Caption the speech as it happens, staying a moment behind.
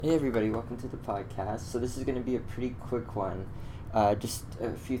Hey everybody, welcome to the podcast. So this is going to be a pretty quick one. Just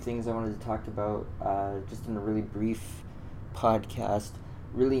a few things I wanted to talk about, just in a really brief podcast.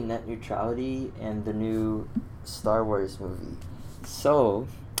 Really, net neutrality and the new Star Wars movie. So,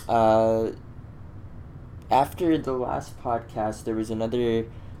 after the last podcast, there was another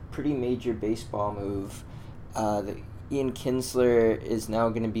pretty major baseball move. Ian Kinsler is now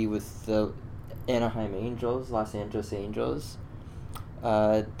going to be with the Anaheim Angels, Los Angeles Angels.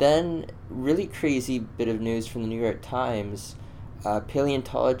 Then, really crazy bit of news from the New York Times.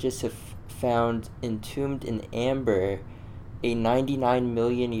 Paleontologists have found entombed in amber a 99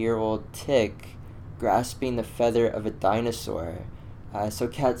 million year old tick grasping the feather of a dinosaur. So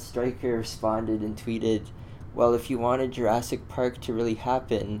Cat Stryker responded and tweeted, "Well, if you wanted Jurassic Park to really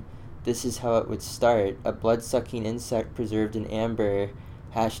happen, this is how it would start. A blood-sucking insect preserved in amber.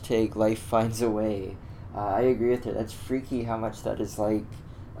 Hashtag life finds a way." I agree with her. That's freaky how much that is like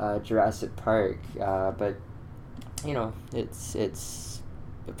Jurassic Park. But it's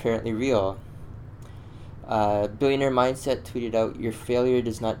apparently real. Billionaire Mindset tweeted out, "Your failure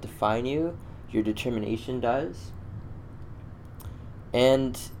does not define you. Your determination does."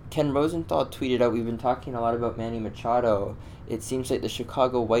 And Ken Rosenthal tweeted out, "We've been talking a lot about Manny Machado. It seems like the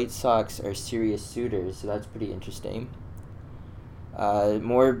Chicago White Sox are serious suitors, so that's pretty interesting."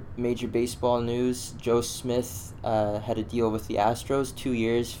 More major baseball news. Joe Smith had a deal with the Astros, 2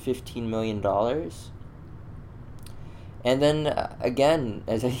 years, $15 million. And then, again,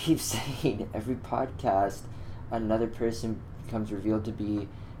 as I keep saying, every podcast, another person becomes revealed to be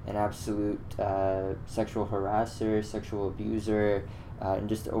an absolute sexual harasser, sexual abuser, and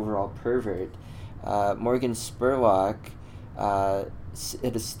just overall pervert. Morgan Spurlock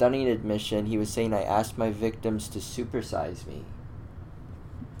had a stunning admission. He was saying, "I asked my victims to supersize me."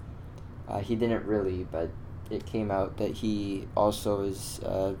 He didn't really, but it came out that he also is,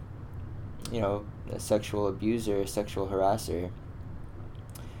 a sexual abuser, a sexual harasser.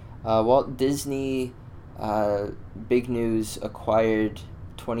 Walt Disney, big news, acquired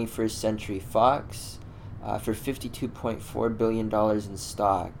 21st Century Fox for $52.4 billion in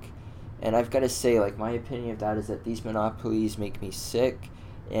stock. And I've got to say, my opinion of that is that these monopolies make me sick.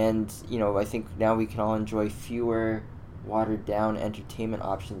 And, I think now we can all enjoy fewer watered down entertainment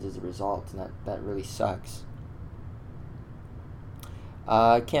options as a result, and that really sucks.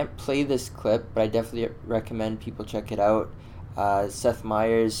 I can't play this clip, but I definitely recommend people check it out. Seth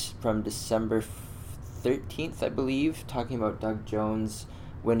Meyers from December 13th, I believe, talking about Doug Jones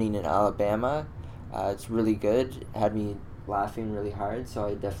winning in Alabama. It's really good. It had me laughing really hard, so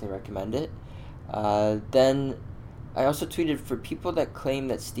I definitely recommend it. Then I also tweeted, for people that claim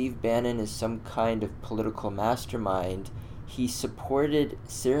that Steve Bannon is some kind of political mastermind, he supported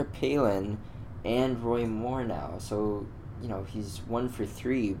Sarah Palin and Roy Moore now. So, he's 1 for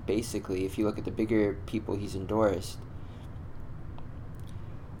 3, basically, if you look at the bigger people he's endorsed.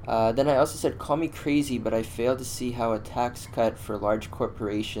 Then I also said, call me crazy, but I fail to see how a tax cut for large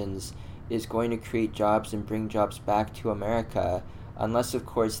corporations is going to create jobs and bring jobs back to America, unless, of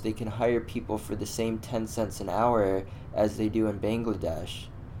course, they can hire people for the same 10 cents an hour as they do in Bangladesh.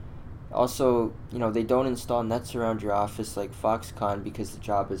 Also, they don't install nets around your office like Foxconn because the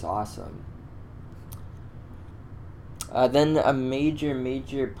job is awesome. Then a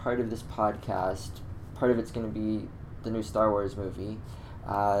major part of this podcast, part of it's going to be the new Star Wars movie.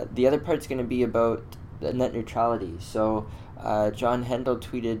 The other part's going to be about net neutrality. So John Hendel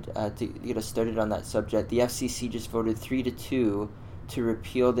tweeted to get us started on that subject. The FCC just voted 3-2 to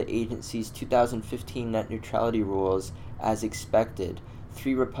repeal the agency's 2015 net neutrality rules as expected.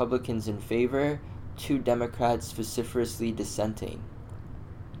 3 Republicans in favor, 2 Democrats vociferously dissenting.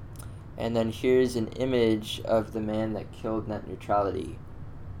 And then here's an image of the man that killed net neutrality.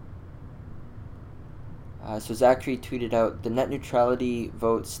 So Zachary tweeted out, "The net neutrality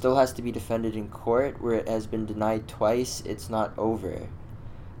vote still has to be defended in court, where it has been denied twice. It's not over."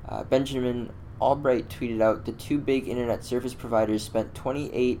 Benjamin Albright tweeted out, "The 2 big internet service providers spent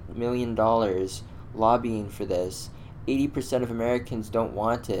 $28 million lobbying for this. 80% of Americans don't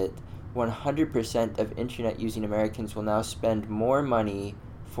want it. 100% of internet using Americans will now spend more money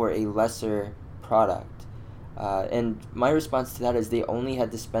for a lesser product." And my response to that is they only had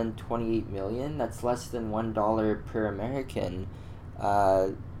to spend $28 million. That's less than $1 per American.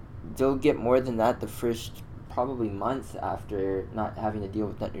 They'll get more than that the first probably month after not having to deal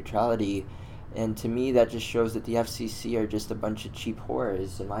with net neutrality. And to me, that just shows that the FCC are just a bunch of cheap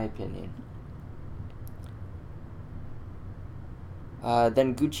whores, in my opinion.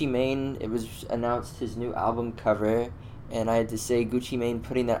 Then Gucci Mane, it was announced his new album cover, and I had to say Gucci Mane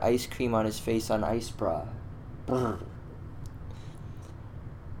putting that ice cream on his face on Ice Bra.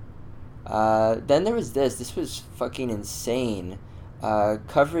 Then there was this. This was fucking insane.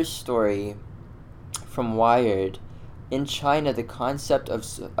 Cover story from Wired. In China, the concept of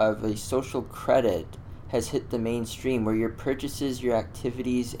a social credit has hit the mainstream, where your purchases, your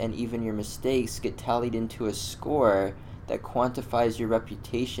activities, and even your mistakes get tallied into a score that quantifies your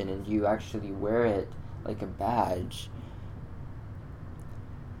reputation, and you actually wear it like a badge.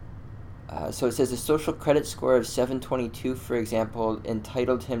 So it says a social credit score of 722, for example,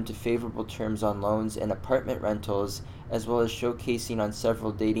 entitled him to favorable terms on loans and apartment rentals, as well as showcasing on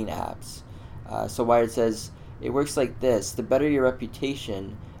several dating apps. So Wired says, it works like this. The better your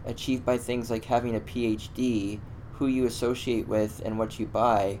reputation, achieved by things like having a PhD, who you associate with, and what you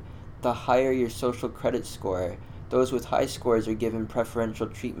buy, the higher your social credit score. Those with high scores are given preferential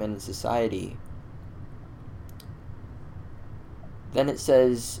treatment in society. Then it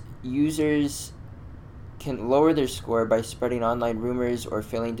says users can lower their score by spreading online rumors or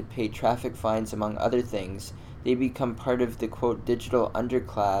failing to pay traffic fines, among other things. They become part of the, quote, digital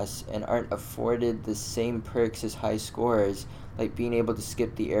underclass and aren't afforded the same perks as high scorers, like being able to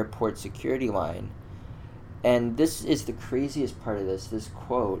skip the airport security line. And this is the craziest part of this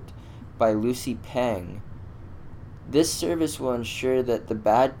quote by Lucy Peng. This service will ensure that the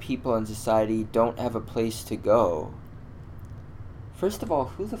bad people in society don't have a place to go. First of all,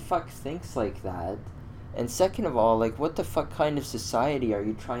 who the fuck thinks like that? And second of all, like, what the fuck kind of society are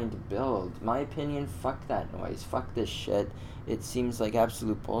you trying to build? My opinion, fuck that noise. Fuck this shit. It seems like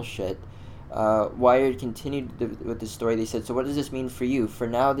absolute bullshit. Wired continued with the story. They said, so what does this mean for you? For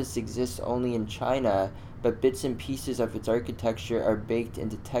now, this exists only in China, but bits and pieces of its architecture are baked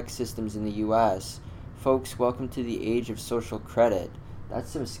into tech systems in the US. Folks, welcome to the age of social credit.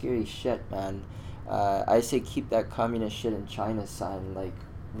 That's some scary shit, man. I say keep that communist shit in China, son. Like,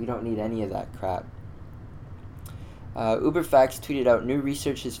 we don't need any of that crap. Uberfax tweeted out, new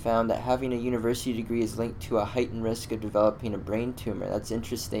research has found that having a university degree is linked to a heightened risk of developing a brain tumor. That's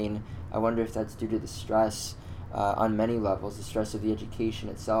interesting. I wonder if that's due to the stress on many levels, the stress of the education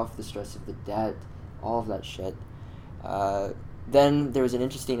itself, the stress of the debt, all of that shit. Then there was an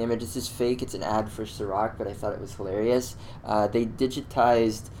interesting image. This is fake. It's an ad for Ciroc, but I thought it was hilarious. They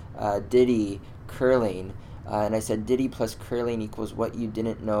digitized Diddy curling, and I said Diddy plus curling equals what you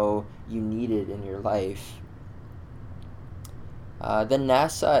didn't know you needed in your life. Then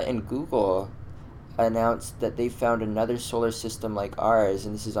NASA and Google announced that they found another solar system like ours,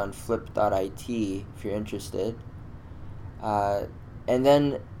 and this is on flip.it if you're interested. And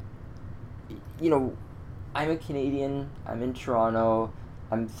then, I'm a Canadian, I'm in Toronto,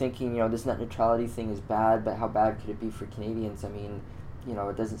 I'm thinking, this net neutrality thing is bad, but how bad could it be for Canadians? I mean,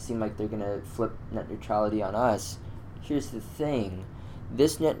 it doesn't seem like they're going to flip net neutrality on us. Here's the thing.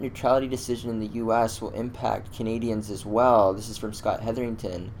 This net neutrality decision in the U.S. will impact Canadians as well. This is from Scott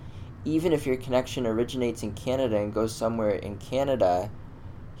Hetherington. Even if your connection originates in Canada and goes somewhere in Canada,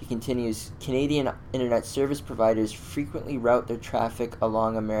 he continues, Canadian internet service providers frequently route their traffic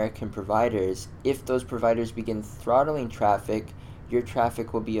along American providers. If those providers begin throttling traffic, your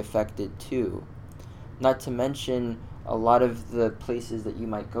traffic will be affected too. Not to mention, a lot of the places that you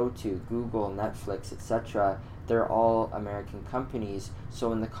might go to, Google, Netflix, etc., they're all American companies. So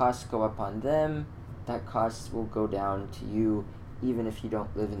when the costs go up on them, that cost will go down to you, even if you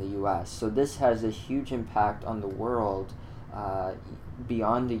don't live in the U.S. So this has a huge impact on the world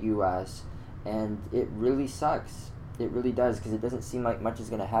beyond the U.S., and it really sucks. It really does, because it doesn't seem like much is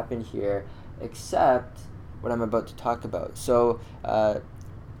going to happen here, except what I'm about to talk about. So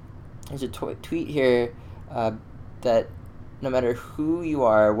there's a tweet here that no matter who you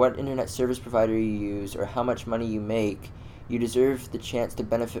are, what internet service provider you use, or how much money you make, you deserve the chance to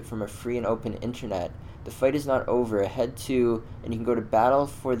benefit from a free and open internet. The fight is not over. Head to, and you can go to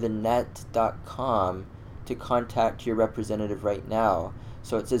battleforthenet.com to contact your representative right now.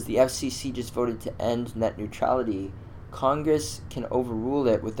 So it says the FCC just voted to end net neutrality. Congress can overrule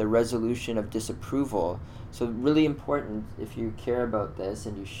it with a resolution of disapproval. So really important if you care about this,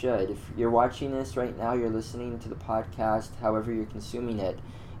 and you should. If you're watching this right now, you're listening to the podcast, however you're consuming it,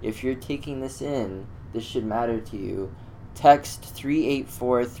 if you're taking this in, this should matter to you. Text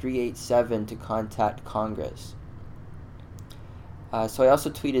 384-387 to contact Congress. So I also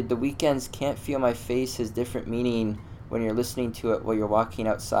tweeted, the weekends can't feel my face has different meaning when you're listening to it while you're walking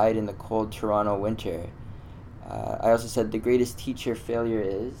outside in the cold Toronto winter. I also said, the greatest teacher failure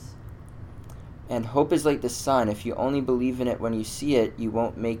is... And hope is like the sun. If you only believe in it when you see it, you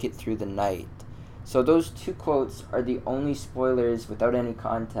won't make it through the night. So those two quotes are the only spoilers without any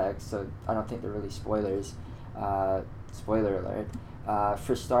context, so I don't think they're really spoilers. Spoiler alert.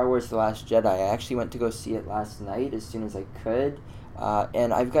 For Star Wars The Last Jedi. I actually went to go see it last night as soon as I could.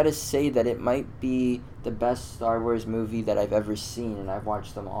 And I've got to say that it might be the best Star Wars movie that I've ever seen, and I've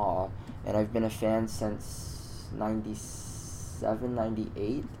watched them all. And I've been a fan since 97,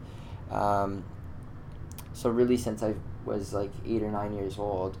 98. So really since I was like 8 or 9 years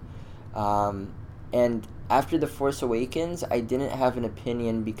old. And after The Force Awakens, I didn't have an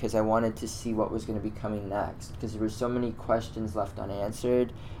opinion because I wanted to see what was going to be coming next, because there were so many questions left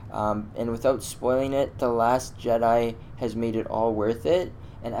unanswered. And without spoiling it, The Last Jedi has made it all worth it,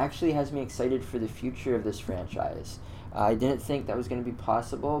 and actually has me excited for the future of this franchise. I didn't think that was going to be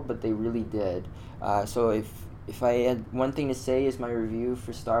possible, but they really did. So if I had one thing to say is my review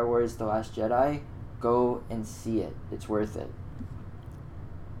for Star Wars The Last Jedi, go and see it. It's worth it.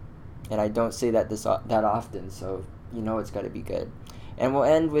 And I don't say that that often, so you know it's got to be good. And we'll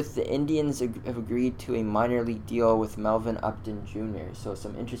end with the Indians have agreed to a minor league deal with Melvin Upton Jr. So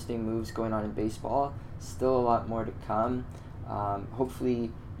some interesting moves going on in baseball. Still a lot more to come.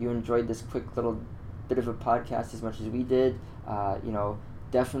 Hopefully you enjoyed this quick little bit of a podcast as much as we did.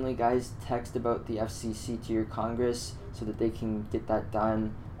 Definitely, guys, text about the FCC to your Congress so that they can get that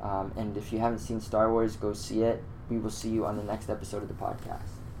done. And if you haven't seen Star Wars, go see it. We will see you on the next episode of the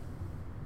podcast.